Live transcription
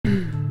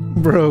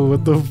Bro,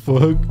 what the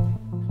fuck?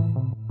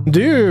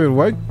 Dude,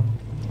 why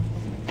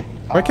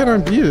can't I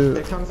beat it?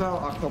 It comes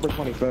out October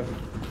 25th.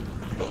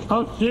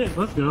 Oh shit,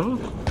 let's go.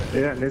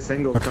 Yeah, new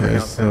single coming Okay,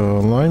 out. so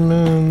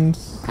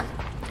alignments,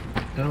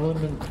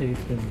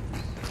 Elementation.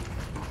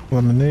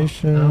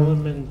 elimination.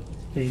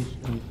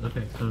 Elementation.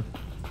 Okay, so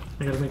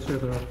I gotta make sure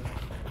they're all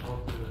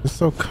good.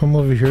 This will come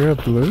over here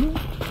at blue.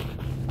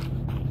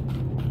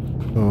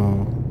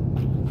 Oh,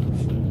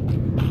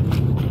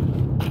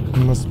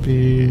 it must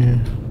be.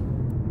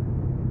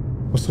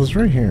 What's this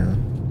right here?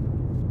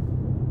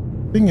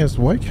 Thing is,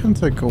 why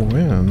can't I go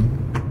in?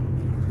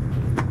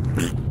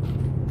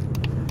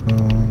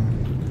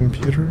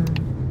 Computer.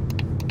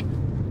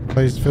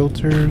 Place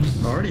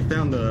filters. I already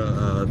found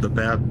the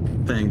bad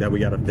thing that we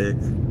gotta fix.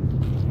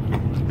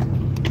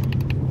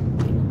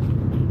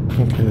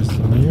 Okay,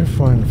 so I need to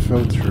find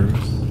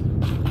filters.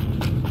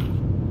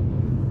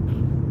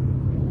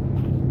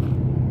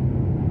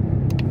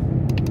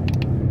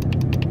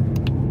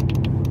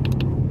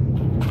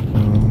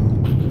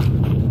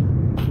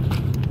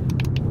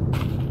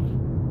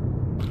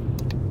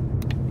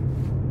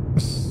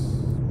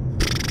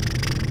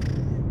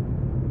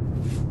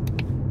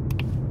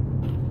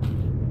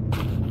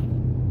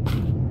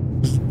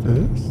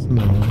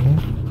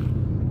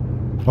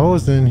 Oh,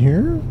 is it in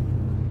here?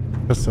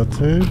 Cassette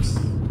tapes?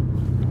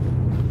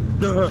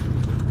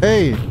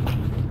 Hey!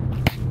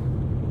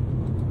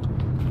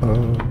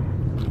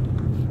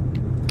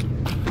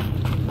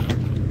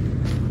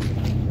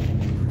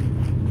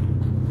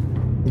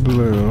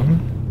 Blue.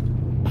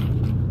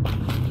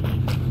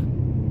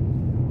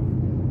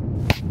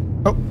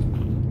 Oh!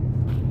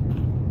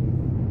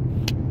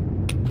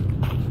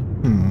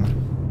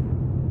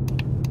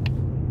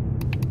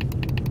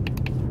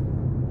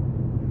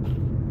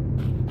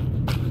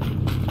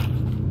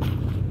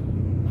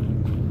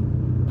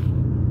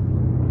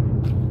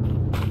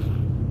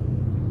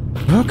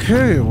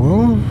 Okay,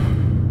 well.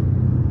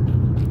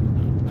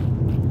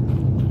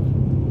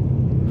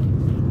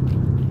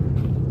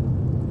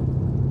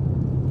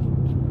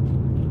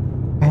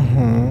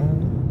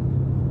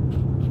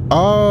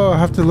 Oh, I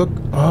have to look.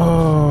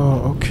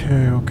 Oh,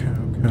 okay.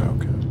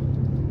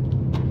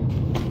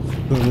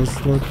 So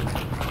let's look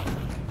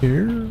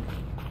here.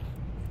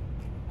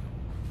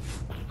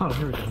 Oh,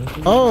 here we go.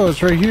 Oh,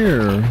 it's right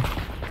here.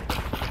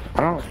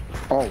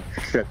 Oh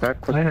shit,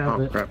 that clicked. I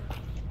have it. Crap.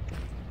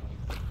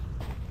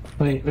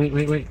 Wait.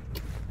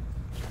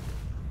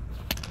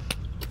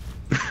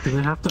 Does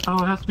it have to?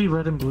 Oh, it has to be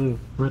red and blue.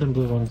 Red and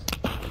blue ones.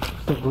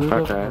 So blue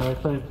goes on the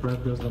right side,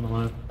 red goes on the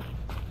left.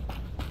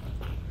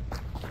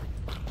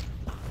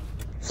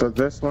 So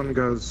this one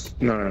goes.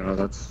 No,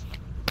 that's.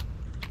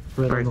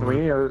 Red Alright, on so the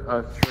we left. need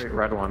a straight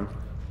red one.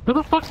 Who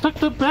the fuck took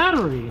the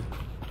battery?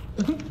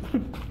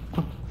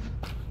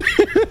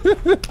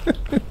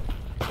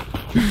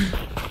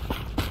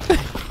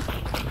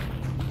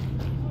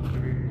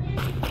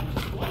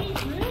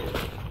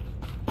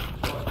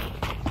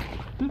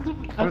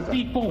 A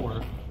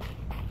C4.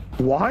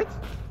 What?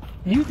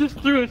 You just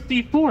threw a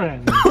C4 at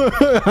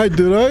me.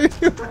 Did I?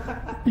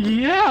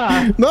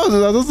 Yeah.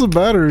 No, that's a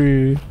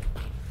battery.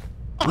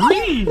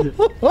 Please.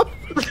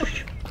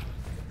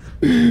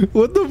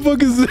 What the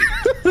fuck is this?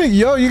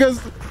 Yo, you guys.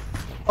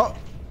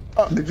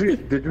 Did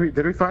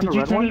we find Did a you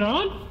red turn one? it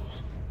on?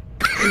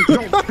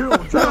 Don't chill.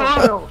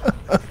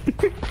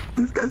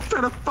 This guy's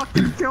trying to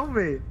fucking kill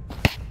me.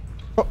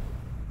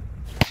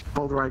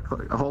 Hold right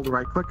click,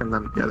 and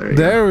then yeah, there you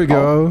go. There we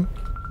go.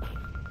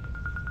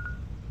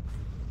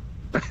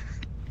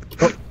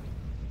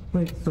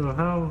 Wait, so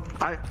how?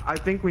 I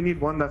think we need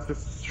one that's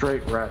just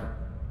straight red.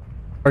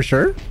 Are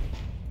sure?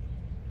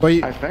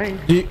 Wait, I think.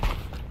 do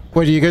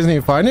you guys need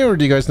to find it, or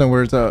do you guys know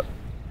where it's at?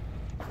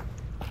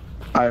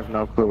 I have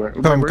no clue where.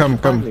 Come. Hello.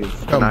 Come. You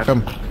just Come. find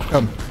Come. the-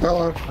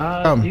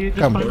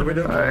 What are we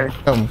doing? Hey,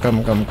 Come.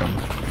 coming.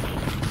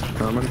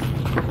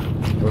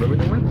 What are we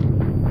doing?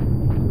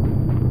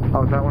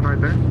 Oh, is that one right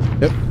there?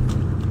 Yep.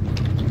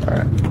 All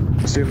right.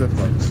 Let's see if this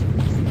works.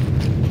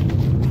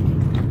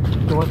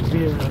 So what's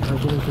here? I'm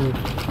going to.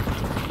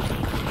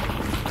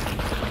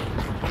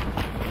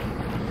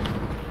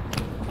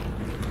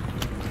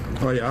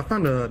 Oh yeah, I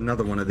found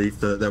another one of these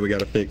that we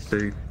gotta fix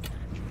too.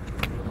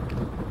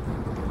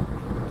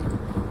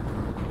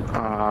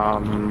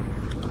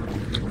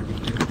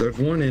 There's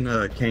one in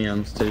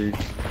cams too.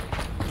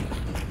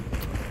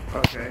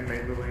 Okay,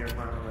 maybe we can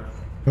find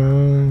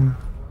this.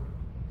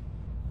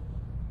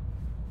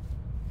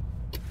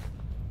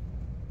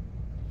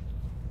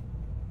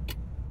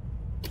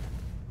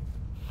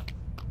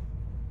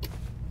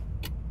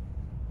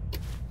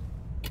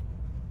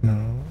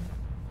 No.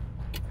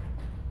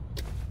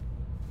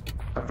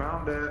 I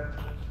found it.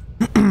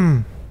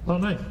 Oh,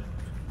 nice.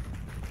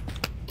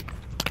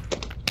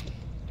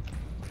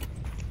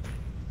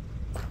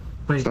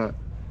 Wait, What's that?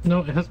 no,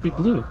 it has to be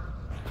blue.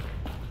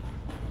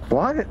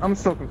 What? I'm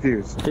so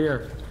confused.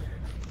 Here.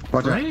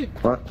 Watch out. Right?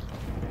 What?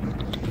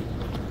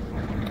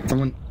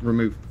 Someone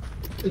remove.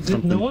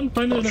 Did no one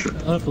find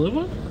a blue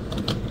one?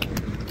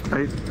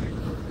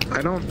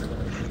 I don't.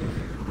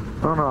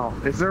 Oh no.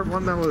 Is there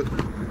one that was...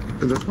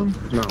 This one?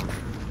 No.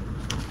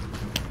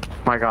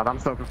 My god, I'm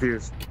so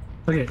confused.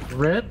 Okay,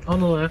 red on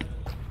the left.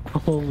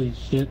 Holy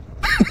shit.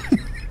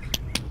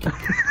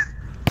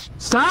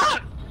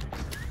 Stop!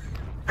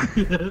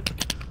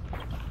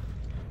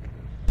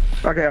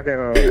 Okay,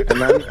 wait. And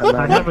then...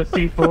 I have a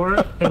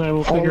C4, and I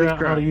will figure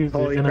out how to use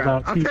it in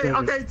about 2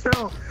 seconds. Okay,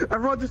 chill.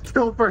 Everyone just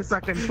chill for a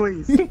second,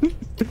 please.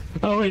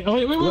 Oh, wait.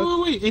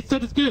 It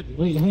said it's good.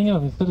 Wait, hang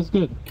on. It said it's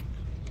good.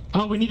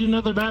 Oh, we need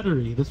another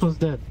battery. This one's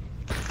dead.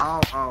 I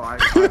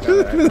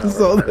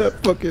saw that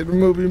fucking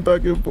moving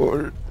back and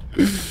forth.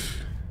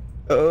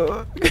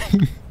 You're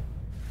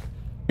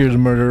the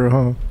murderer,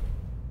 huh?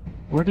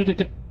 Where did it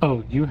go?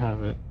 Oh, you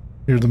have it.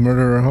 You're the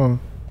murderer, huh?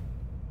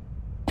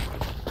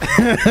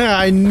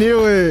 I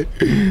knew it.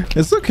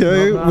 It's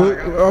okay.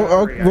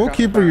 No, we'll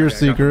keep her your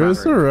secret.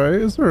 It's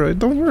alright. It's alright.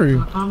 Don't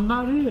worry. I'm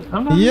not it.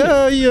 I'm not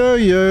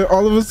Yeah.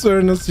 All of a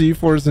sudden, a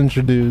C4 is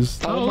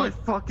introduced. Oh my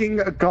fucking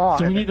god.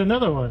 So we need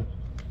another one.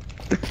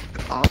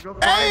 I'll go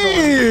find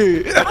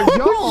Hey!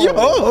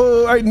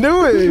 Yo! I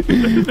knew it.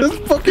 That's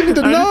fucking I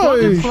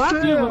denied. just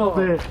slapped you a little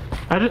bit.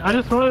 I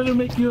just wanted to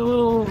make you a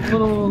little,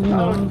 you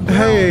know.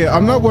 Hey,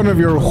 I'm not one of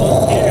your.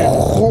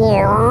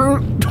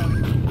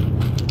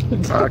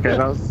 Okay,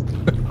 that was...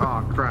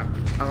 Oh crap.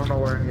 I don't know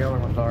where the other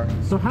ones are.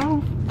 So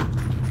how?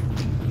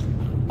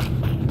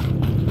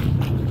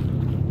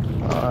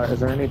 Is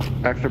there any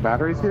extra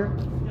batteries here?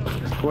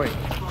 Wait,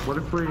 what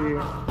if we...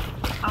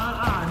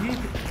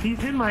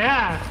 He's in my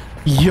ass.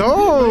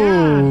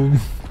 Yo!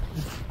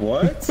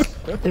 What?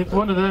 It's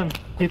one of them.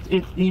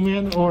 It's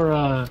E-Man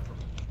or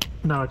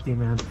no, it's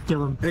E-Man.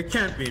 Kill him. It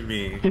can't be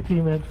me. It's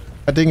E-Man.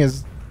 I think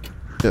it's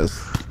this.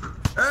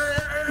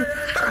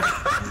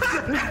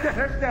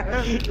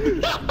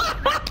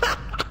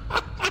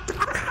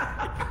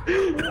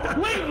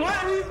 Wait, what?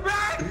 He's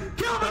back!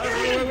 Kill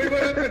him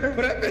again!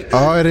 Wait.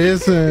 Oh, it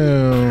is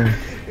him.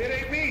 It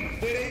ain't me.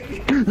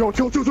 Yo,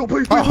 chill,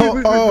 please,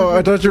 Oh,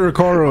 I thought you were I'm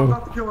Coro.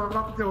 not the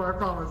killer, I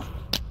promise.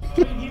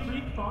 Did he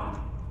respawn?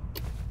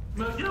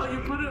 No, yo, you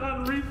put it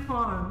on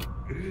respawn.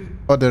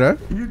 Oh, did I?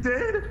 You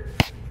did?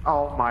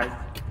 Oh my...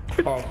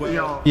 Oh, well.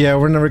 Yo. Yeah,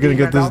 we're never gonna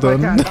get this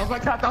done. That was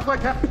my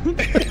cat.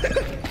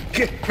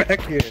 Get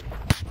back here.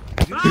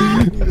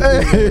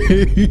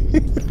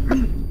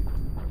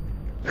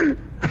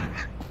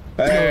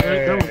 Hey!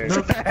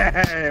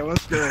 Hey,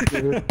 what's good,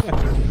 dude?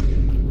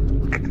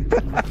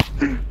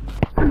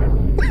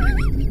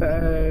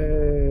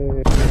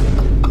 Hey.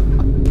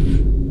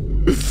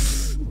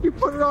 You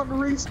put it on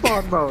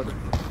respawn mode.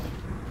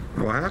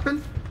 What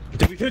happened?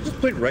 Did we just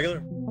play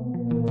regular?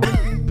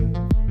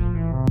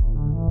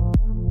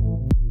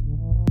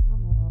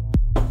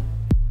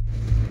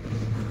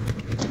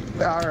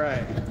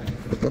 Alright.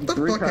 What the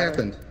fuck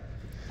happened?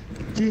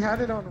 He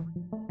had it on...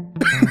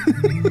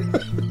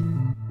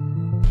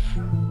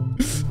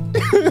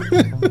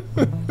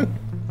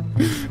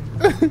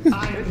 I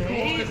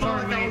may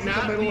or may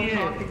not be it.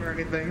 or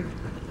anything.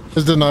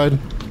 It's denied.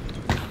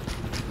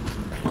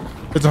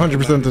 It's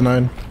 100%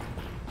 denied.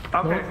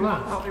 Okay, it's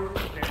not. help me with the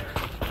scanner.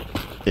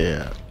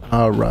 Yeah.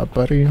 Alright,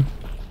 buddy.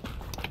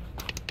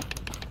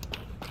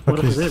 What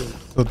Okay, if it is?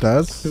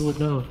 so Who would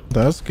know?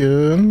 that's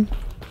good.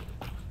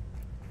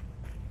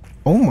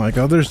 Oh my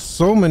god, there's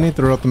so many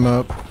throughout the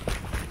map.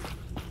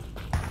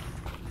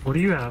 What do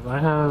you have? I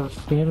have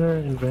scanner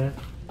and vent.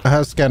 I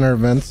have scanner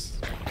events.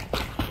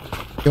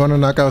 You want to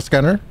knock out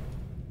scanner?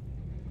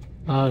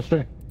 Sure. I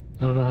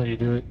don't know how you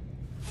do it.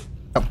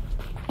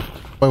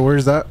 Wait,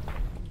 where's that?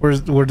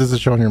 Where does it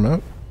show on your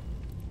map?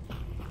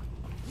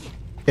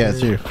 Yeah,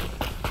 it's you.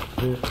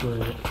 This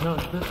way. No,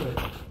 it's this way.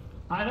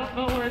 I don't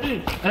know where it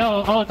is.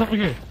 Oh, it's over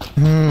here.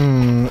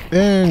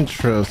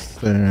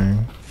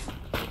 Interesting.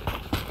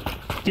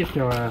 Get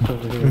your ass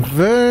over here.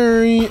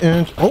 Very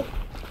oh,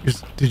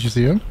 did you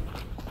see him?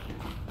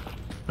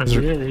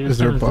 Is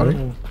there a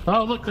body?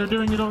 Oh, look, they're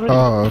doing it already.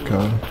 Oh,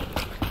 okay.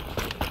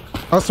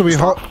 Also, we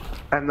halt.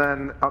 And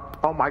then,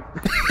 oh my...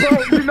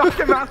 Bro, you knocked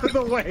him out of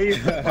the way, you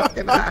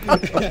fucking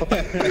asshole.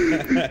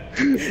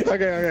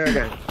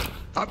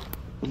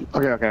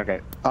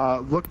 Okay.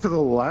 Look to the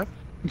left.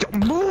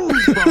 Move,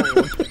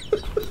 bro!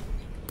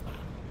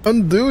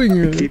 I'm doing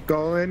it. Keep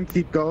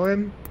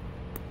going.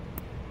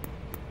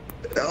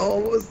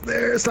 Almost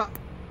there, stop.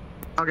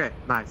 Okay,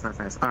 nice.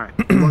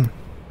 Alright, look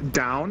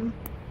down.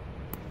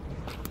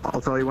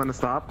 I'll tell you when to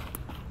stop.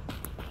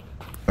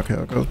 Okay,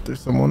 I'll go through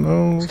someone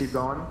else. Keep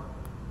going.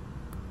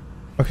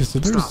 Okay, so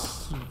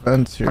there's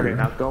vents here. Okay,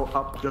 now go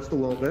up just a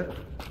little bit.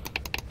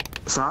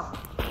 Stop.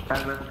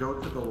 And then go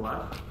to the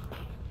left.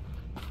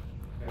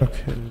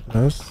 Okay,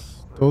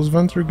 those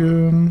vents are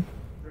good.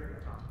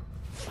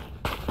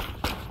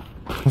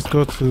 Let's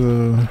go to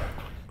the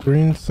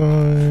green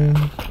side.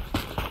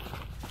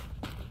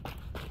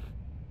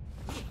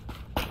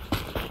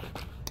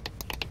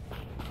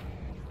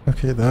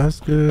 Okay, that's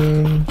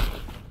good.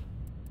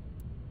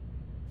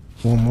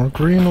 One more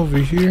green over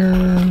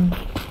here.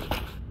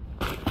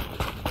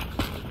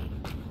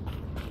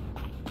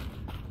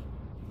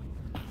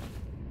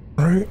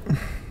 Right.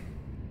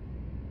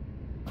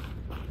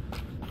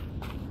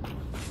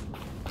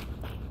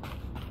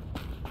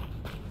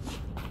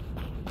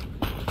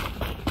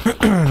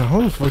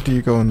 How the fuck do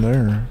you go in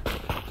there?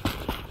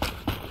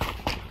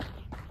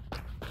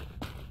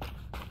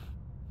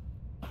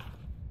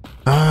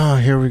 Ah,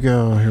 here we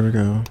go, here we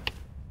go.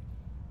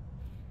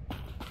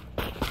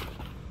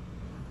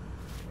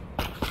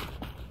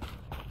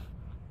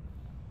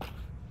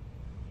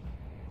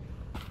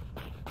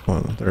 Oh,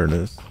 there it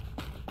is.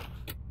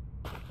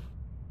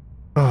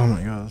 Oh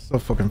my god, that's so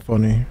fucking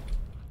funny.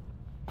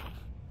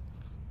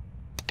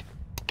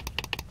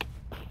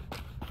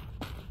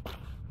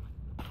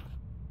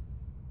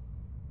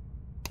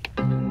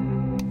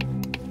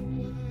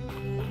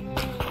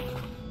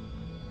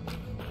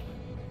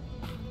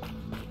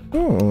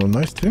 Oh,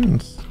 nice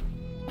tunes.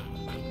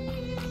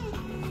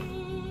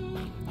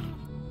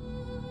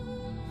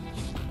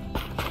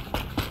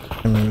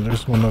 And maybe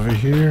there's one over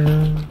here.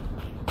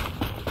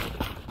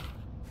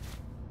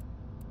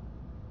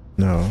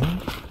 No.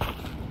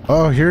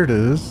 Oh, here it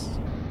is.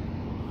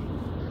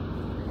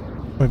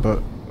 Wait,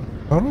 but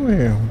how do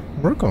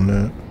we work on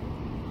it?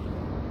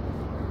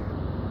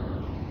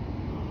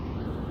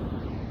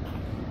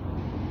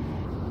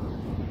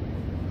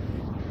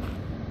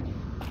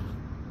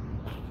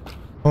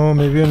 Oh,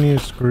 maybe I need a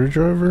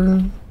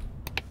screwdriver?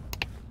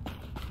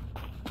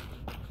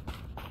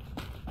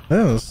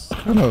 Yeah, it's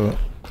kind of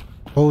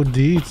OD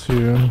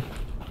to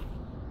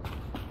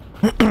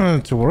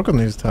to work on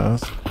these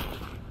tasks.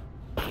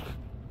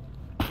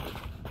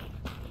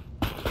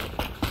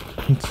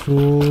 And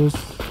tools.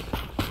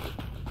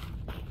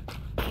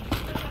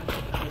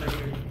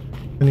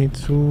 Any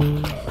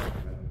tools?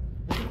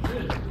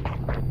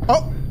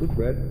 Oh! Who's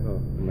red? Oh,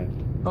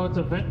 man. Oh, it's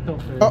a vent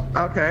filter. Oh.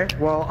 Okay,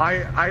 well,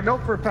 I know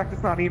for a fact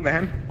it's not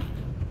E-Man.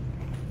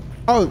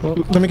 Oh, Well,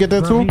 let me get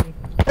that not tool. me.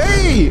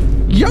 Hey!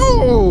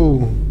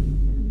 Yo!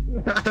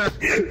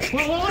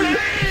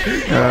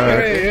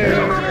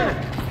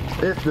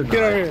 It's the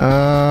Get over here. He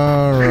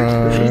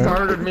Alright.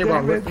 started me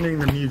while listening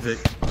to music.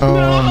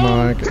 Oh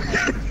my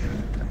god.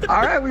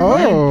 Alright, we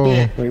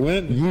Oh! We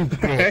win. win.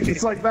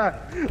 Just like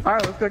that.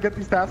 Alright, let's go get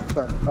these tasks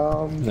done.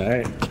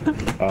 Alright.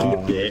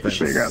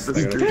 Figure out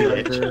this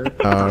screwdriver.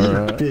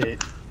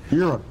 Alright.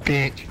 You're a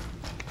bitch.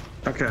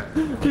 Okay.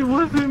 It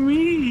wasn't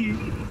me.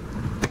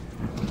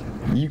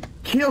 You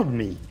killed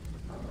me.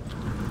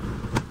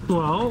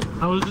 Well,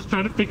 I was just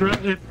trying to figure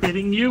out if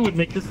hitting you would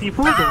make the C4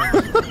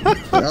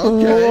 go.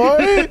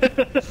 Okay.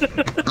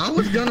 What? I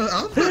was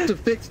about to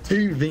fix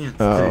 2 vents.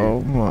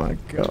 Oh my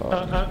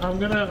god. I'm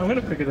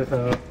gonna figure this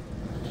out.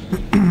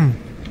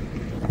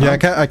 Yeah,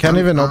 I can't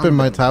even open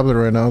my tablet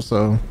right now,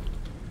 so.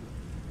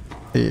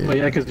 But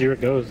yeah, because you're a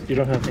ghost. You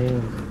don't have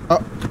hands.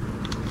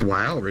 Oh,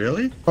 Wow,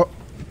 really? oh,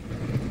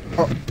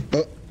 oh,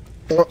 Oh,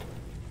 oh.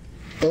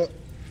 oh.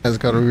 Has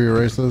gotta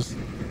re-erase this.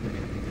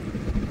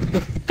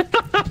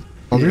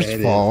 Oh, Yeah, there's it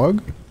is.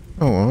 fog.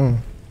 Oh wow.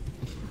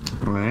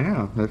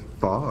 Wow, that's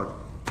fog.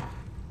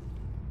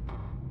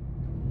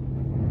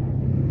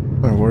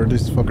 Wait, where are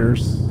these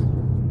fuckers?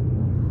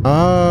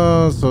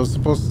 Ah, so it's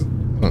supposed to.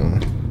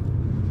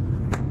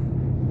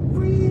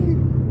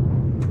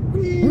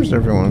 Where's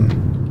everyone?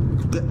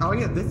 Oh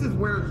yeah, this is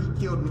where he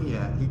killed me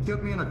at. He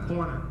killed me in a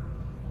corner.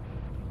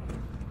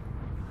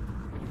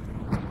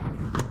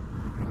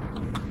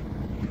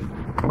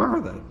 Where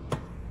are they?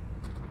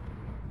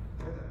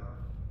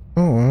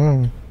 Oh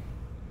wow.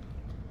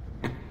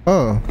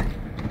 Oh.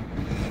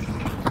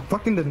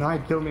 Fucking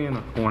denied killed me in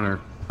a corner.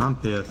 I'm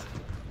pissed.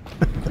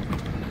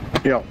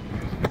 Yo.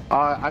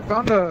 I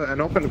found an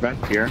open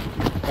vent here.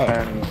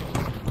 And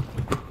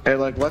it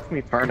like lets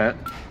me turn it.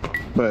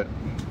 But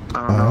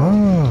I don't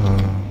know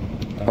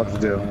Oh. what to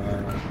do.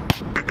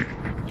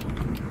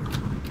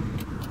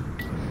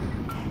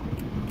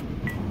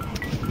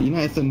 You know,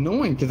 it's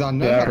annoying because I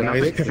know Yeah, how to Now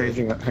right. it's fix it.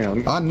 changing it. Hang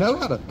on. I know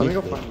how to Let me fix go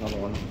it. find another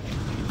one.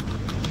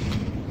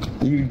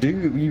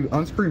 You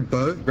unscrew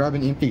both, grab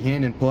an empty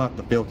hand and pull out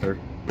the filter.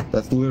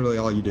 That's literally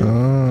all you do.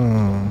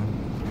 Oh.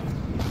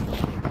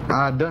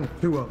 I done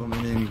 2 of them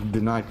and then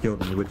denied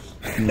killed me, which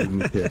made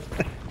me pissed.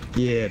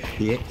 Yeah,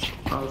 bitch.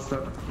 Oh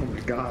my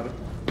god.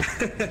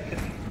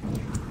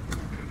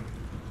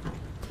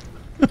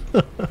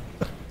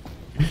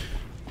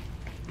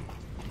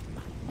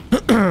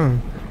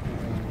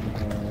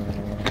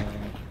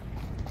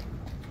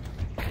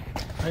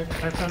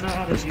 I found out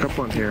how to There's a use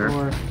couple in the here.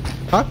 C4.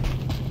 Huh?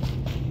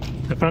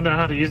 I found out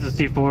how to use the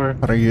C4.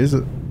 How do I use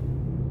it?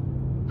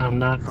 I'm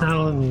not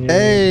telling you.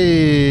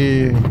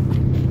 Hey.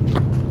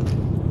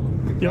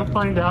 You'll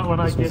find out when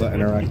I was get that in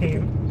the interactive?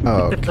 game.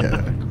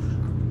 Okay.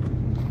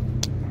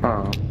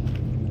 Oh,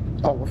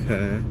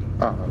 Okay.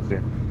 that was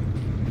here.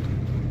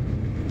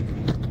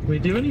 Can we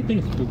do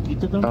anything spooky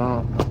to them?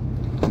 Oh,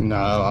 No,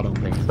 I don't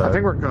think so. I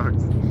think we're cooked.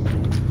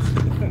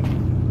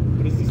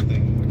 What is this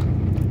thing?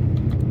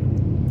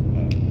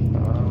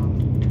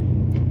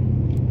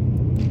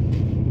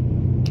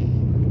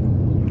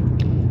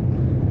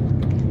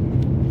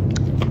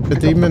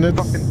 50 minutes.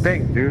 Fucking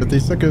thing, dude. 50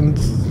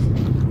 seconds.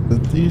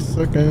 50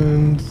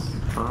 seconds.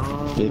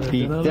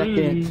 50 They're gonna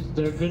seconds. lose.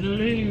 They're gonna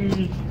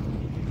lose.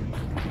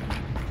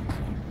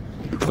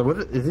 So what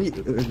is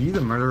he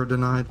the murderer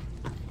denied?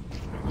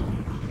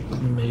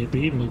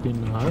 Maybe, maybe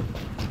not.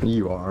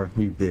 You are,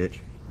 you bitch.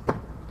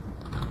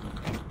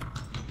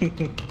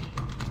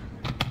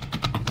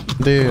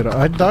 Dude,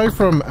 I died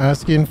from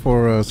asking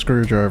for a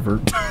screwdriver.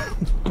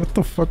 What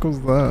the fuck was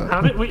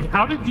that?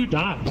 How did you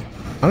die?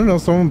 I don't know,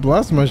 someone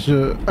blasted my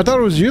shit. I thought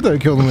it was you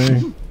that killed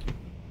me.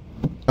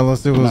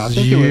 Unless it was I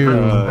think it you.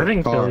 was, I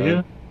didn't kill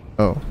you.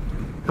 Oh.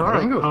 Carl, I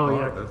think it was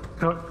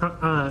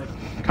oh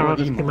yeah. Carl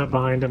just came up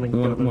behind him and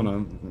killed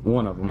him.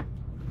 One of them.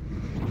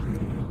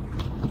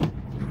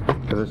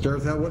 Because it sure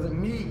as hell wasn't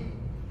me.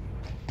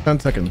 10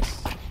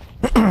 seconds.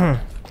 Time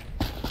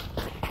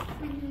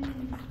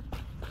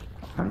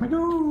to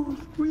go.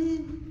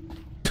 Whee.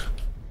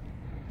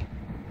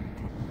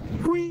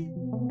 Whee.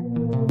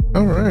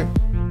 Alright.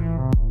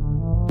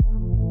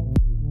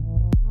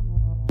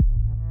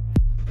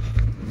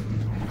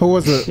 Who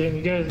was it?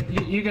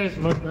 Damn, you guys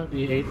must not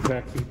be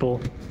HVAC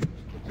people.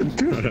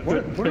 Dude, what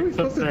are we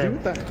supposed to do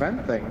with that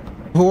vent thing?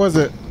 Who was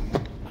it?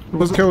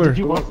 Who's killer? Did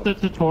you watch the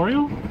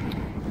tutorial?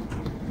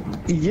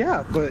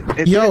 Yeah, but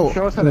it Yo, didn't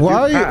show us how to do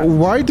that.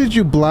 why did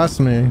you blast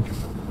me?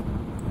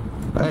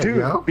 Hey, Dude,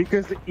 yo.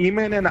 because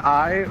Eamon and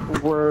I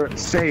were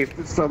safe,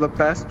 so the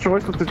best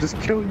choice was to just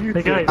kill you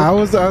Hey, two. guys. I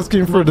was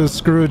asking for the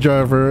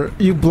screwdriver.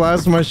 You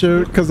blast my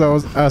shit because I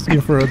was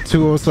asking for a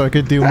tool so I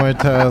could do my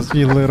task,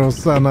 you little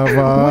son of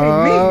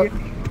a... Wait,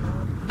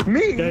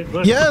 me? Guys, Me?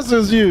 look. Yes, it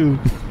was you.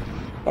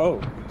 Oh.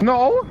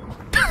 No?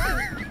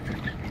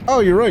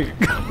 Oh, you're right.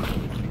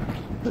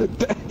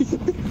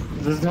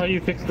 This is how you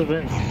fix the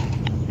vents.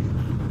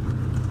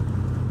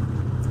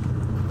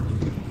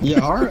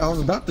 Yeah, I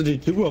was about to do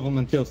two of them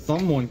until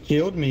someone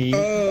killed me.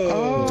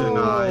 Oh.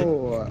 Denied.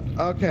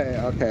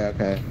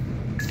 Okay.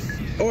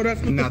 Oh,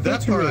 that's what Now the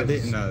that's filter part I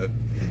is. didn't know.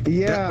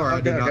 Yeah, That part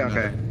I did not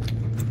okay.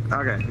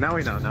 Okay, now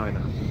we know.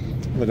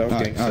 Without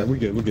Alright, gangster. we're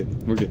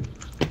good.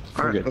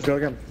 Alright, good. let's go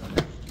again.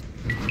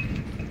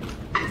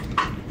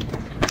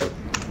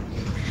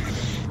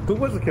 Who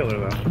was the killer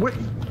though? What?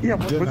 Yeah,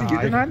 was it you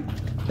Denied. denied?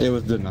 It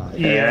was denied.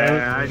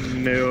 Yeah. I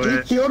knew He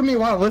it. killed me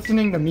while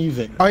listening to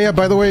music. Oh yeah,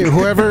 by the way,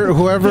 whoever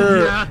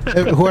Yeah.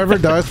 whoever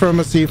dies from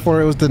a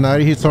C4, it was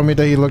denied. He told me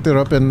that he looked it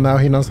up and now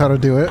he knows how to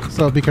do it.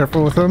 So be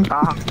careful with him.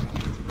 Ah.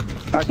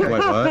 Okay. Wait,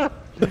 what?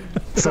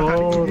 So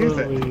how do you use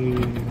it? Totally.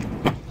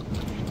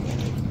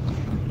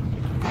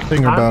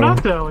 Finger I'm battle.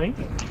 not going.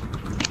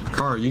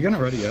 Car, you gonna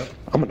ready up?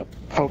 I'm gonna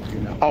poke you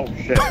now. Oh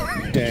shit.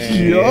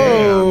 Damn.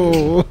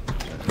 Yo!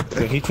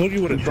 So he told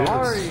you what it is.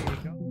 Sorry.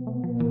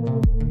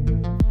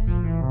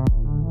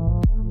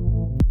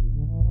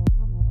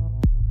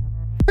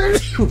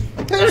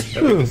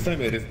 This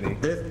time it is me.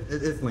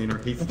 It's leaner.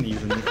 He's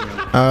sneezing. This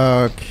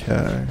now.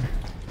 Okay.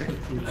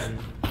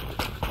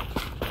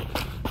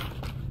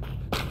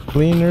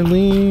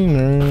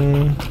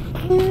 Leaner.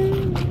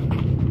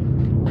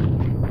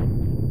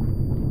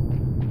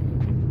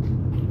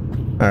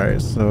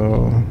 Alright,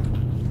 so...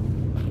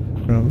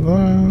 grab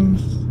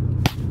those.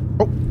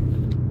 Oh!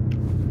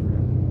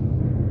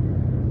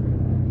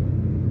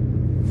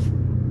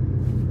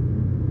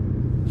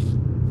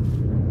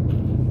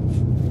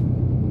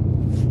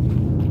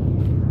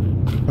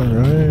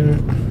 Alright.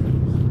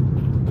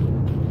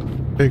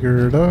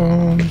 Figure it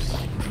out.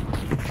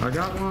 I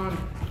got one.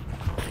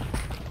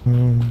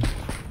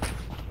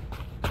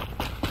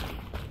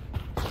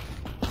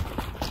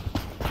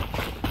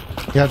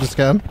 You have to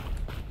scan?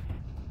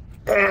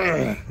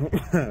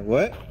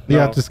 What? You No.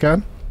 have to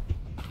scan?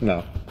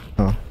 No.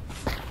 Oh.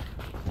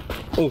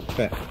 Oh,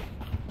 fat.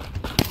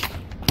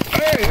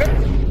 Hey!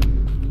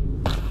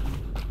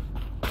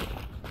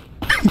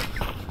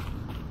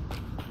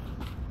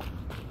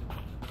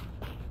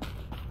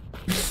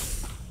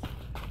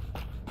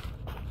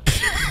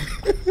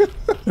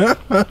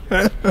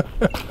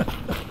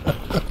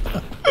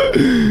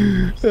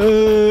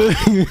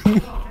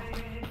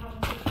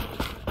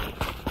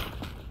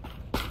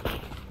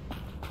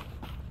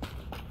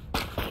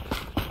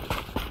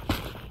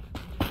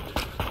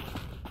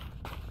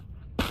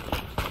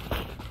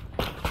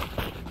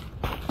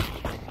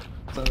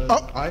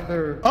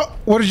 Either. Oh,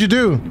 what did you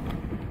do?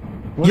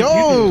 What did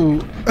Yo!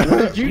 What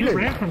did you You do?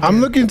 ran from I'm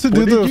here. looking to do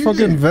What did the you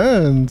fucking do?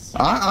 vents.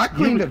 I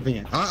cleaned the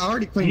vent. I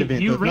already cleaned the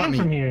vent. You so it's not ran me.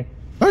 from here.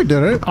 I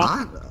did it.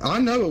 I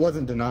know it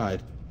wasn't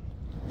denied.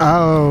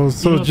 Oh,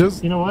 so You know,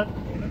 just... You know what?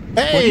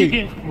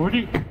 Hey! Where do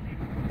you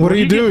What are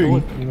you get doing?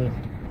 bullets from this?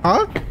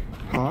 Huh?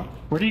 Huh?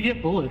 Where do you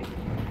get bullets?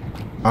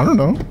 I don't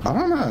know. I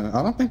don't know.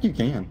 I don't think you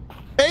can.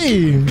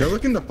 Hey! Go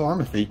look in the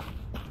pharmacy.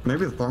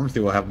 Maybe the pharmacy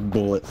will have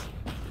bullets.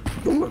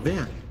 Ooh, a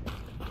vent.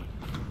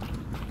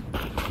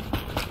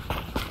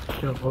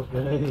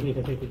 Okay.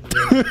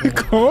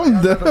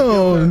 Calm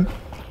down.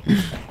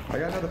 I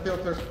got another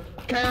filter.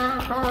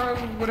 Cara,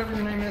 whatever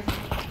your name is.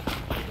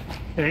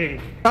 Hey,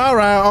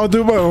 Alright, I'll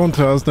do my own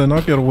test then.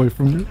 I'll get away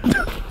from you.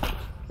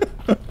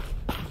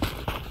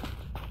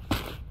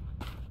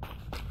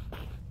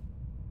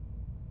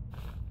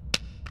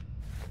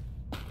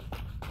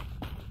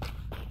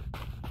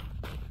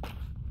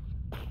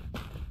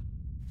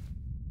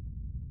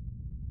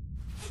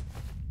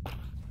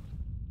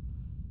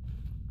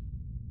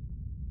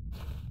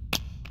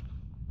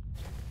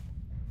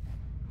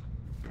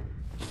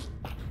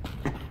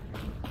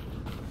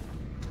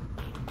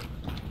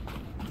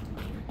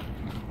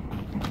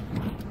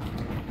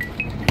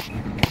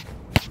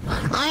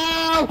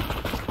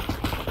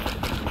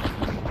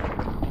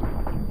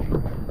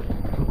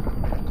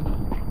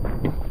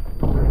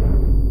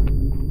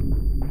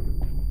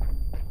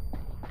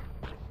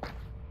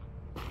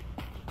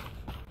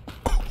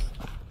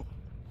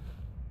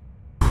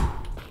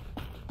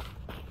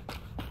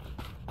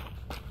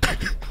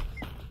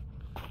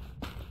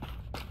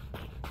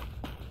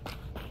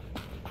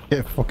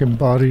 Get fucking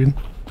bodied.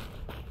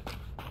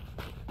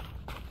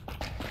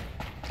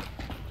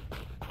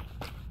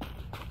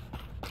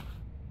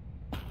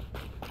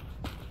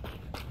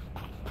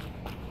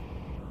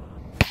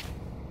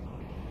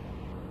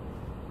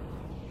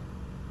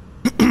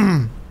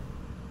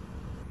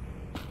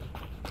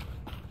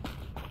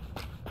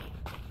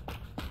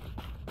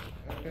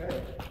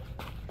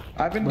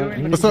 I've been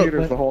doing the What's up?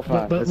 computers the whole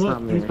time. But It's look,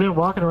 not me. he's been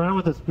walking around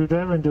with a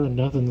screwdriver and doing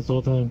nothing this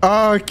whole time.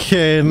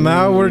 Okay,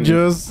 now we're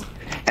just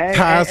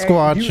task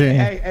watching.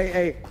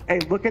 Hey,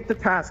 look at the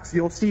tasks.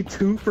 You'll see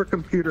 2 for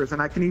computers,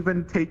 and I can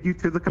even take you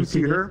to the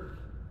computer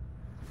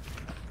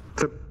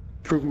to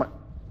prove my...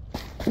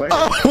 Wait.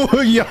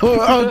 Oh, yo,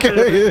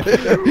 okay.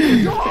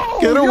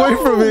 Get away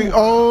from me.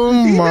 Oh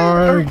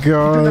my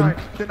god.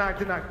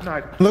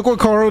 Denied. Look what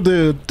Carl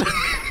did.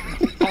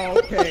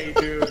 Okay,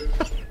 dude.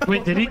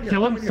 Wait, did he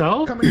kill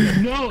himself? Come in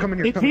here. No, Come in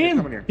here. it's Come in here. him.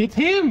 Come in here. It's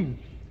him.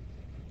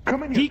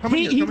 Come in here. He Come in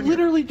here. he Come in here.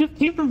 literally just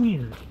came from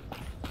here.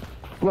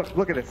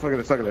 Look at this. Look at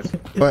this.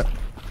 What?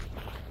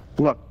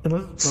 Look.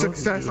 Unless it's both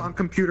Success of you. on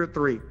computer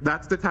 3.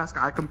 That's the task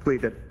I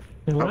completed.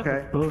 Unless Okay.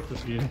 it's both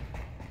of you.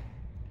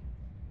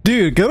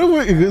 Dude, get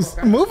away.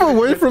 Move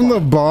away from the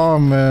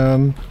bomb,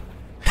 man.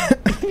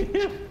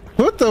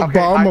 Put the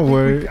bomb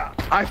away.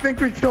 I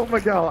think we killed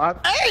Miguel.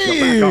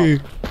 Hey!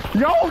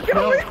 Yo, get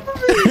away from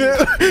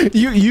me!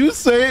 you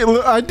say,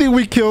 look, I think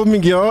we killed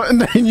Miguel, and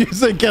then you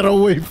say, get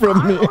away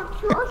from me.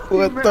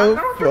 What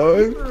the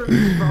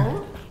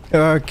fuck?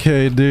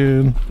 Okay,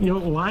 dude. Yo,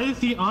 why is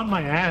he on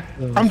my ass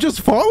though? I'm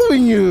just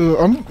following you.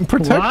 I'm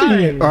protecting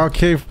you. Why?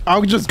 Okay,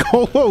 I'll just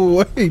go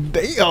away.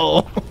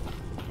 Damn.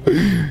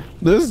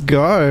 This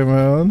guy,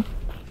 man.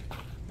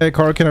 Hey,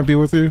 Carl, can I be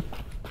with you?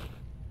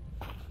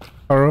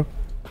 Carl?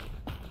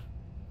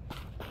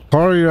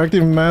 Carl, you're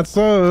acting mad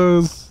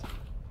sus.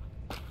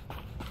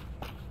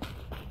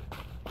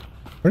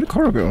 Where did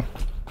Carl go?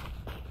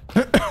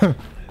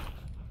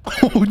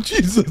 Oh,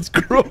 Jesus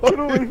Christ. Get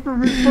away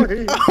from me,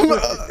 please.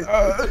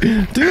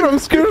 Dude, I'm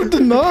scared of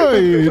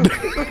denied.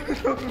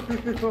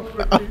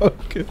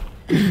 Okay.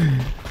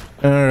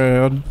 Alright,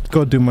 I'll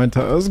go do my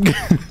task.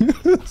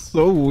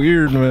 So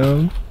weird,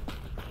 man.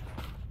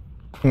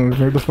 Oh,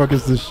 where the fuck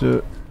is this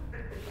shit?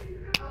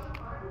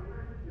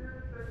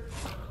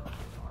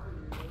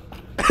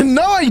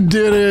 No, I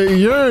didn't.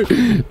 You're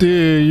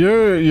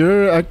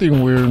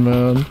acting weird,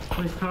 man.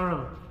 Wait,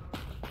 Carl.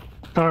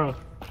 Carl.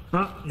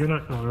 No, you're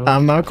not Carl.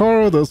 I'm not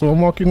Carl. That's why I'm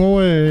walking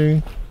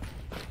away.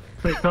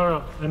 Wait,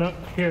 Carl. I know.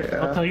 Here,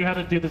 I'll tell you how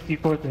to do the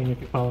C4 thing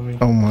if you follow me.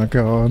 Oh my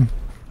god.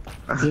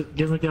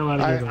 Get Miguel out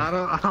of here.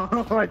 I don't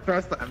know if I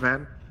trust that,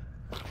 man.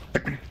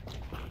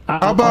 How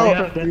How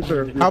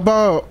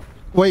about?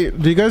 Wait,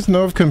 do you guys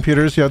know if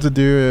computers you have to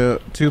do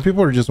 2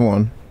 people or just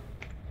 1?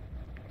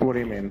 What do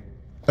you mean?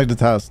 Like the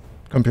task,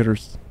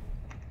 computers.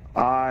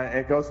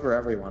 It goes for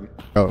everyone.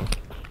 Oh.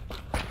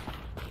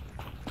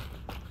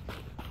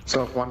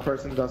 So if one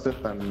person does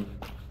it, then...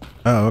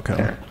 Oh,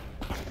 okay.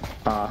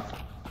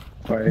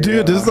 Wait,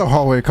 Dude, this is the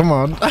hallway. Come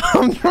on.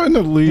 I'm trying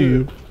to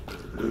leave.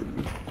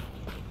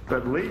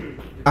 Then leave.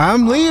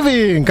 I'm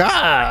leaving.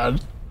 God.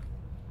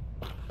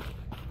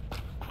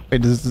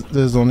 Wait,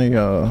 there's only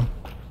on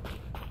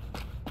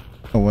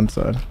one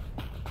side.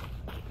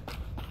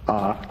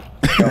 Calm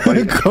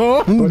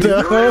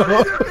down.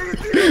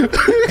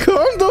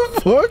 Calm the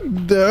fuck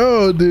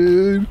down,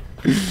 dude.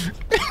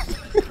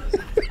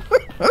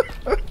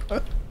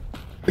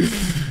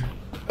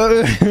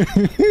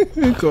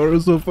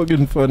 Carl's so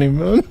fucking funny,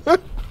 man.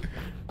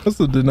 That's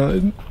so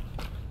denied.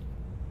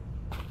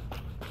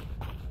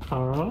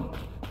 Carl?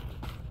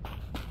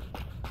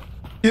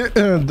 Yeah,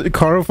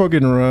 Carl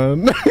fucking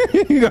run.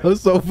 He got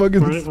so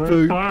fucking Where's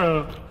spooked.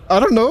 Carl? I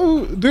don't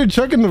know. Dude,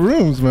 check in the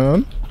rooms,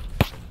 man.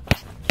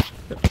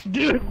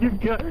 Dude,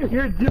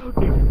 you're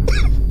joking.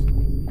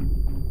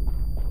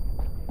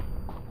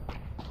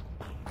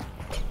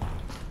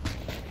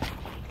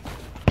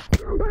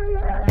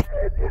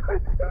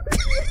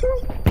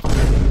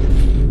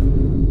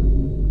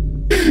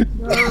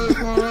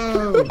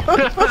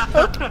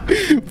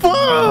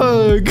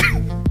 Fuck!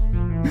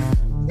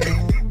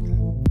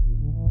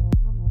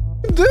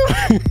 Dude.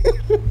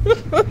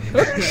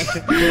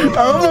 I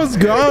almost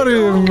got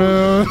him,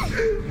 man.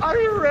 I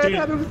ran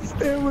out of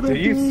stamina, Dude,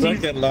 you dude.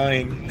 suck at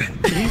lying.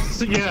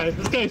 Yeah,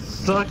 this guy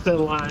sucks at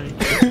lying.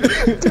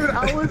 Dude,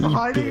 I was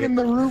hiding in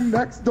the room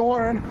next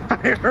door and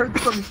I heard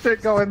some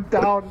shit going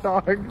down,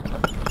 dog.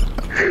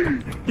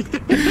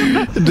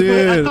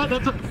 Dude.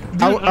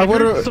 I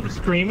heard some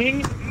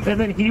screaming, and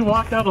then he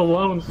walked out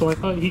alone, so I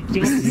thought he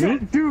killed you.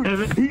 Dude,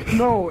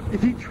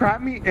 he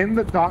trapped me in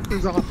the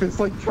doctor's office,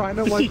 like trying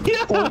to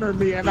corner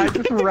me, and I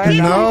just ran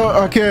out. No,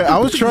 okay, I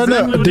was trying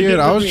to, dude,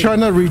 I was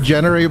trying to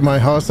regenerate my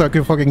house so I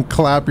could fucking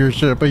clap your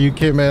shit, but you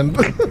came in.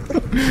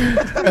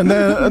 And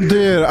then,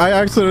 dude, I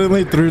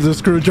accidentally threw the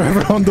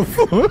screwdriver on the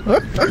floor.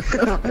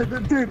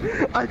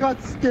 Dude, I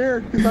got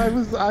scared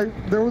because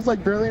there was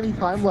like barely any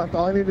time left.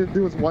 All I needed to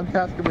do was one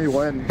task and we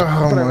win. Oh but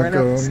I my ran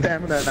out of God.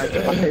 stamina and I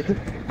died.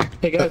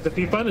 Hey guys, if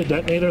you find a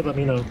detonator, let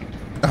me know.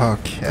 I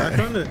Okay.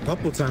 found it a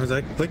couple times.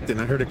 I clicked it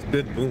and I heard a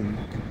good boom.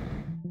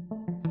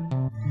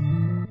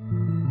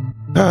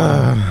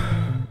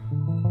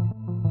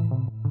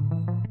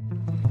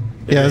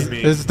 Yeah,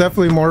 it's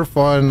definitely more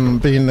fun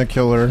being the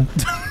killer.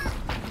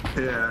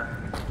 Yeah.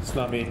 It's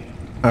not me.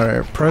 All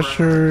right,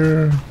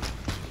 pressure.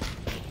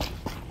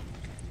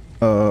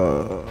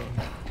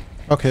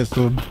 Okay,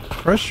 so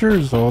pressure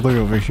is all the way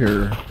over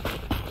here.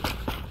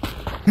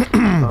 Good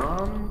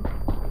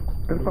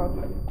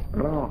question. I don't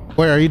know.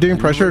 Wait, are you doing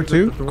pressure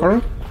too,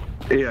 Carl?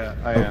 Yeah,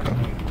 I am.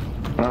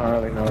 I don't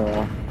really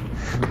know.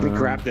 Let me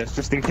grab this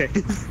just in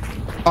case.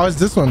 Oh, it's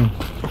this one.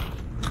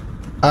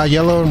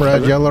 Yellow and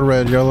red, yellow,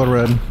 red, yellow,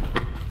 red.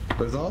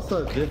 There's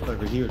also this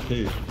over here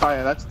too. Oh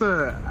yeah, that's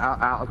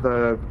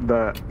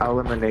the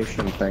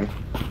elimination thing.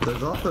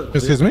 There's also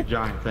Excuse this me?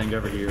 giant thing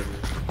over here.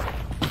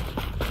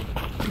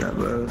 That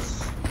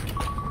was.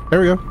 There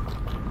we go.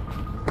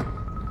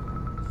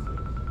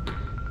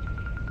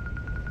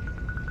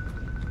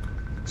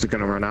 Is it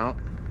gonna run out?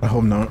 I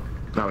hope not.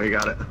 No, we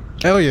got it.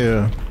 Hell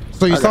yeah.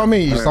 So you saw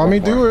me, you saw me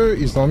do it,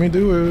 you saw me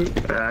do it.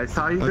 Yeah, I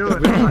saw you do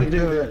it. We I saw need you to do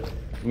do it. this.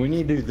 We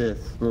need to do this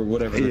or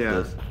whatever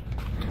this is.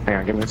 Hang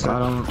on, give me a I second.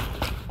 don't.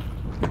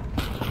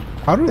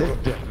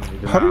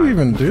 How do we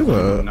even do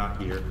that?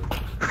 Not here.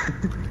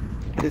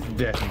 It's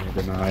definitely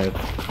denied.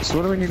 So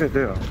what do we need to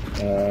do?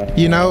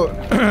 You know,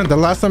 the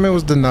last time it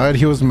was denied,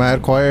 he was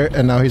mad quiet,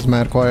 and now he's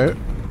mad quiet.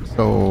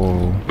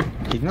 So,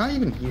 He's not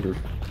even here.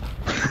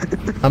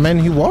 I mean,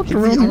 he walked He's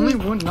around the only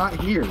here. one not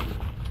here.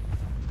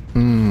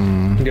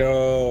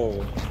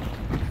 Yo.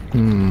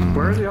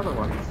 Where are the other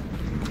ones?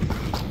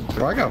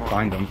 Well, I gotta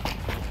find them.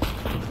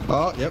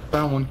 Oh, yep,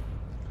 found one.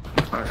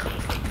 Okay.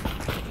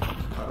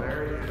 Oh,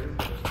 there he is.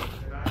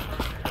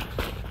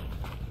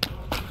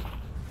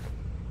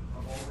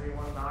 I'm only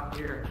one not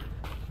here.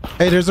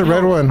 Hey, there's a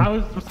red one. I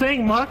was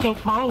saying Marco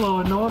Polo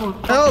and no one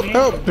was Help! fucking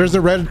Help! There's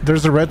a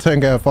red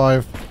tank at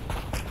 5.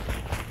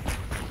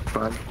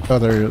 Fine. Oh,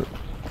 there he is.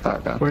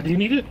 Okay. Where do you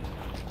need it?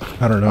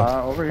 I don't know.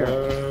 Over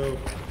here.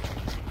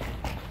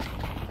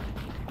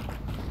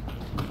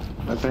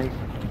 I think.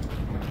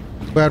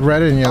 We had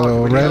red and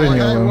yellow, red and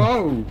yellow.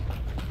 Whoa!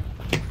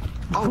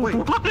 Oh wait.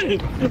 What?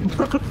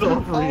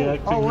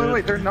 Overreacting, Oh man.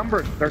 wait. They're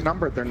numbered. They're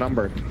numbered. They're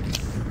numbered.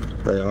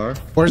 They are.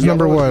 Where's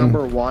number Yellow is 1?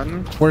 Number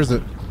 1. Where's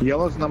it?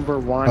 Yellow's number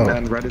 1 Oh.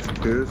 and red is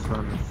 2.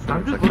 So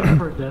I'm just looking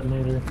for a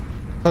detonator.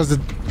 How's it?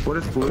 what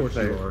does blue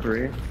say? you are.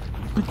 3.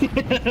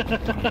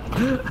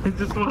 I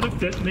just want to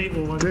detonate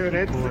one. Dude,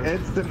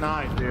 it's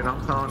denied, dude.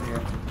 I'm telling you.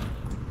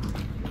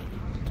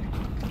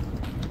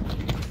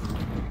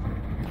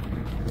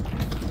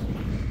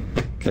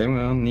 Okay,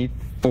 well, need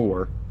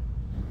 4.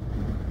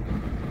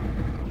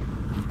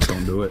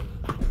 Don't do it.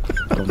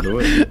 Don't do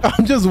it.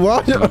 I'm just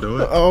watching. Don't do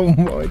it. Oh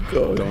my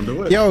god. Don't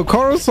do it. Yo,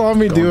 Carl saw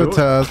me do a do it.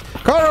 task.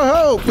 Carl,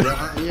 help!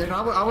 Yeah,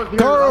 I was here.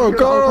 Carl,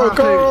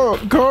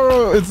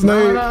 Carl, it's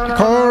Nate. no,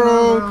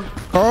 Carl, no.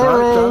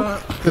 Carl,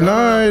 Shut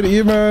denied.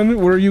 E-man,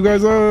 where are you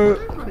guys at?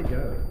 Where'd he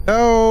go?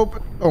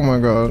 Help! Oh my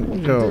god,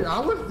 Dude, yo. I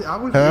was in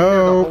there the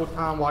Help. whole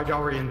time while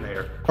y'all were in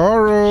there.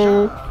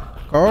 Carl,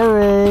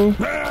 Carl.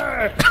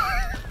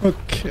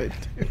 Okay,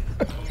 dude.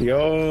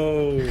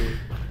 Yo.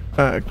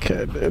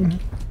 Okay, dude.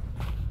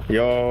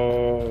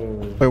 Yo.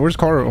 Wait, where's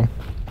Carl?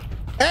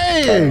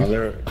 Hey!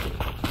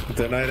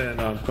 Tonight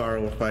and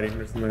Carl were fighting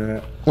or something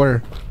like that.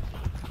 Where?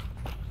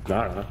 I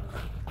don't know.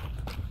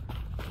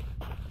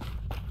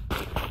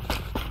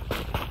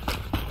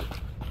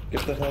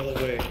 Get the hell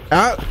away.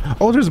 Ah!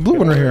 Oh, there's a blue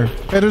one right here.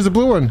 Hey, there's a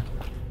blue one.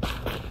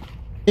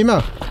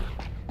 Email.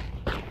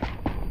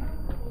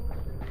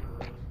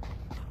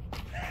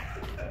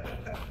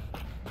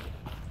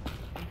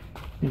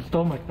 You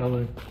stole my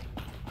color.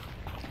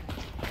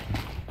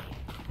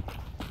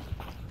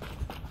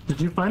 Did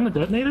you find the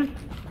detonator?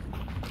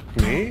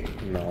 Me?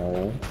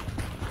 No.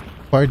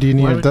 Why do you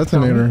need Why a would you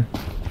tell me? detonator?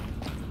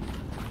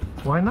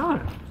 Why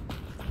not?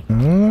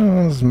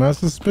 Oh, it's mad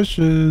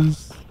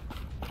suspicious.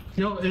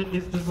 Yo,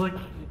 it's just like,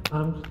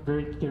 I'm just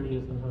very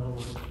curious on how it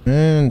works.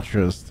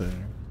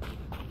 Interesting.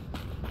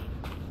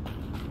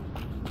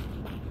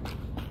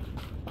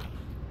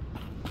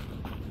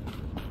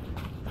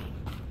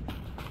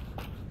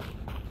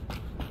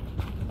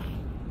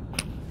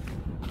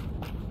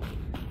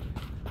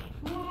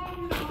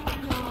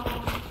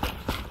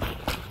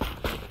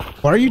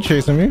 Why are you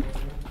chasing me?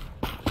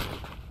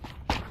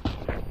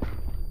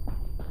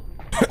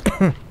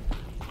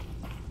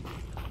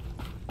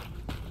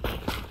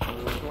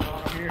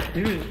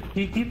 Dude,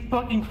 he keeps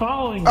fucking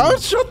following me. Oh,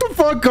 shut the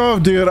fuck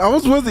up, dude. I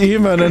was with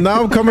E-Man and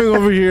now I'm coming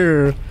over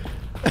here.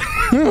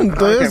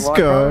 This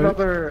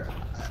guy.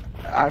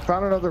 I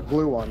found another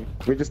blue one.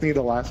 We just need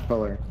the last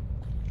color.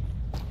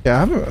 Yeah, I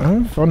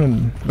haven't found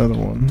another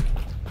one.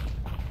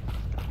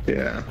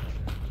 Yeah.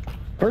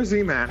 Where's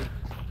E-Man?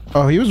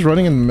 Oh, he was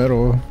running in the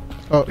middle.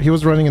 Oh, he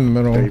was running in the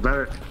middle. Hey, you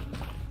better.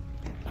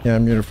 Yeah,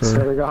 I'm muted Swear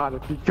for. to God,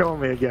 if you kill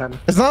me again.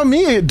 It's not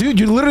me, dude.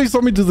 You literally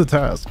saw me do the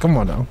task. Come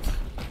on now.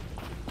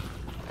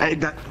 Hey,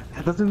 that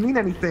doesn't mean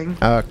anything.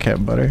 Okay,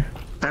 buddy.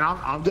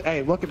 And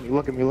hey, look at me.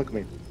 Fuck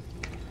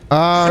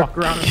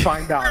around and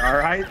find out.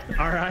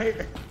 All right.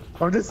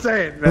 I'm just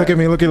saying. Man. Look at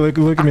me. Look at me.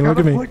 Look at me. I Look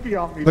have at a me.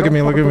 flicky on me. Look at Don't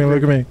me. Look fuck at me.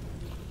 with Look at me.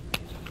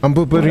 I'm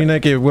pretty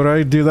naked. Would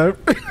I do that?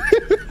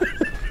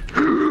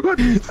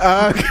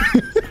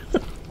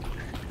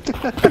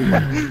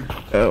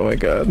 Oh my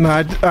god. No,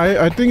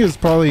 I think it's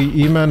probably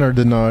E-Man or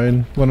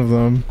Denied. One of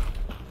them.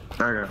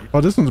 Okay.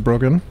 Oh, this one's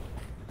broken.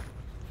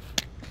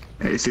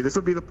 Hey, see, this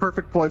would be the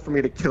perfect ploy for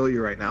me to kill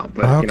you right now,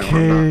 but Okay.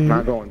 you know, I'm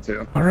not going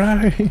to.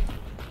 Alright.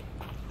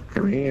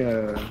 Give me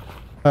a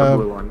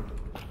blue one.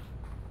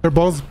 They're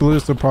both blue,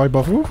 so probably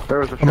both of them? There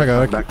was a Oh my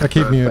god, back I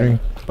keep to muting.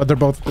 But they're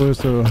both blue,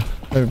 so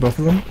maybe both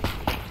of them?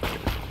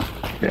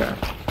 Yeah.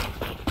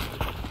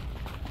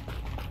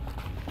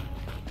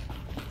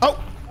 Oh!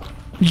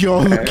 Yo,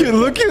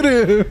 look at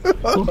him!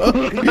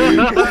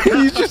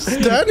 He's just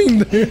standing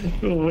there.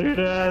 Weird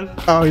ass.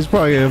 Oh, he's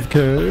probably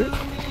AFK.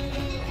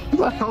 What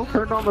the hell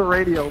turned on the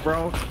radio,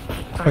 bro?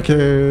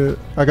 Okay,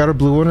 I got a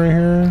blue one right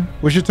here.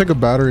 We should take a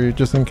battery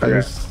just in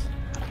case.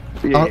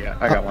 Yeah,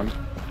 I got one.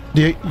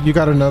 You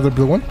got another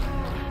blue one?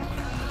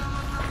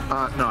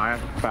 No, I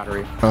have a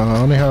battery. I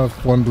only have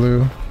one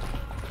blue.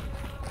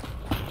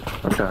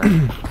 Okay.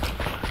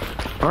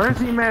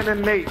 Where's E-Man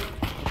and Nate?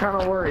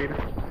 Kinda worried.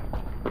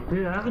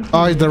 Dude, I haven't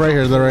Oh, they're right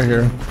here, they're right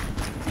here.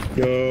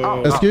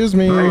 Yo. Excuse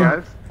me. Hey,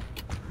 guys.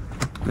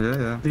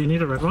 Yeah. Do you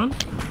need a red one?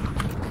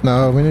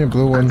 No, we need a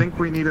blue I one. think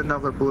we need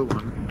another blue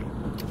one.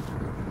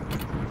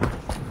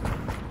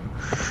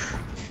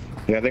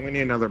 Yeah, I think we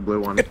need another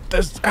blue one. Get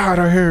this out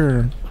of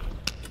here.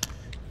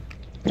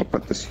 We'll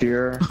put this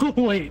here.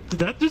 Wait, did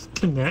that just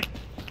connect?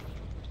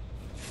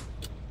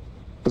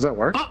 Does that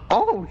work?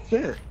 Oh,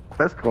 shit.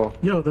 That's cool.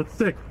 Yo, that's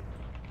sick.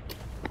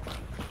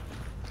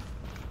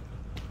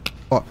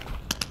 Fuck.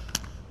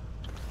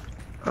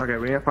 Okay,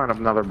 we need to find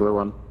another blue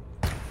one.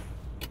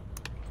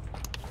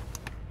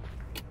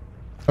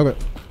 Okay.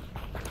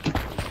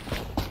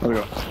 There we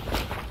go.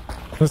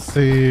 Let's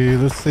see.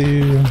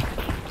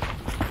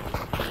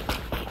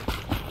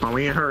 Oh,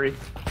 we need to hurry.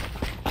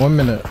 1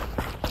 minute.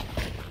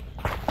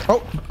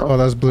 Oh,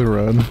 that's blue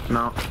red.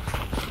 No.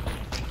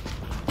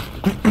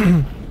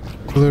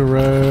 Blue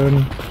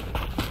red.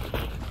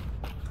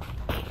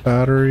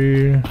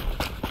 Battery.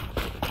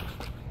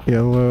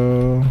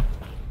 Yellow.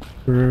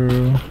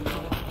 Blue.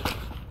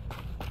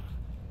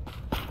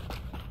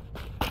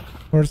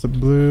 Where's the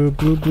blue?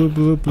 Blue.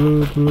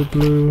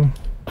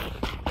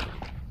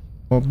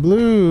 Oh,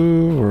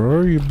 blue. Where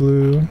are you,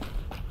 blue?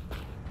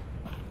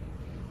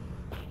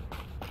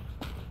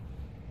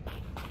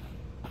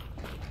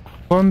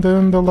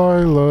 London,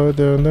 Delilah.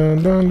 Dun,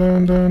 dun, dun,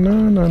 dun, dun,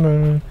 dun, dun,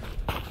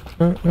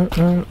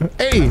 dun.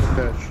 Hey!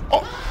 Fish.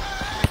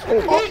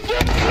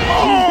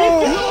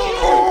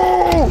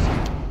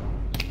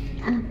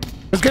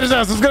 Let's get his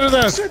ass! Let's get his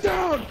ass! Sit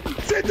down!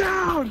 Sit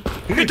down!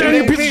 Get down,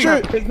 you piece of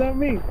shit! It's not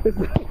me. It's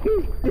not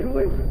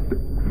me.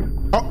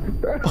 Oh.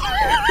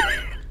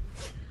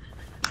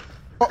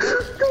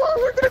 Come on,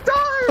 we're gonna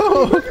die!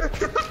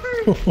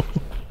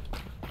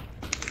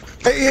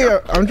 Hey,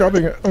 I'm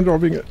dropping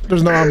it.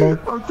 There's no ammo.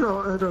 I'm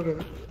trying. I don't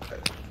know.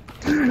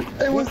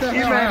 It was the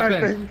hell E-Man, I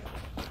happened?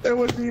 think. It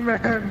was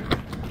E-Man.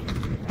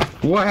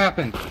 What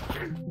happened?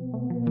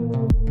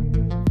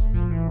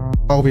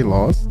 Oh, we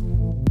lost?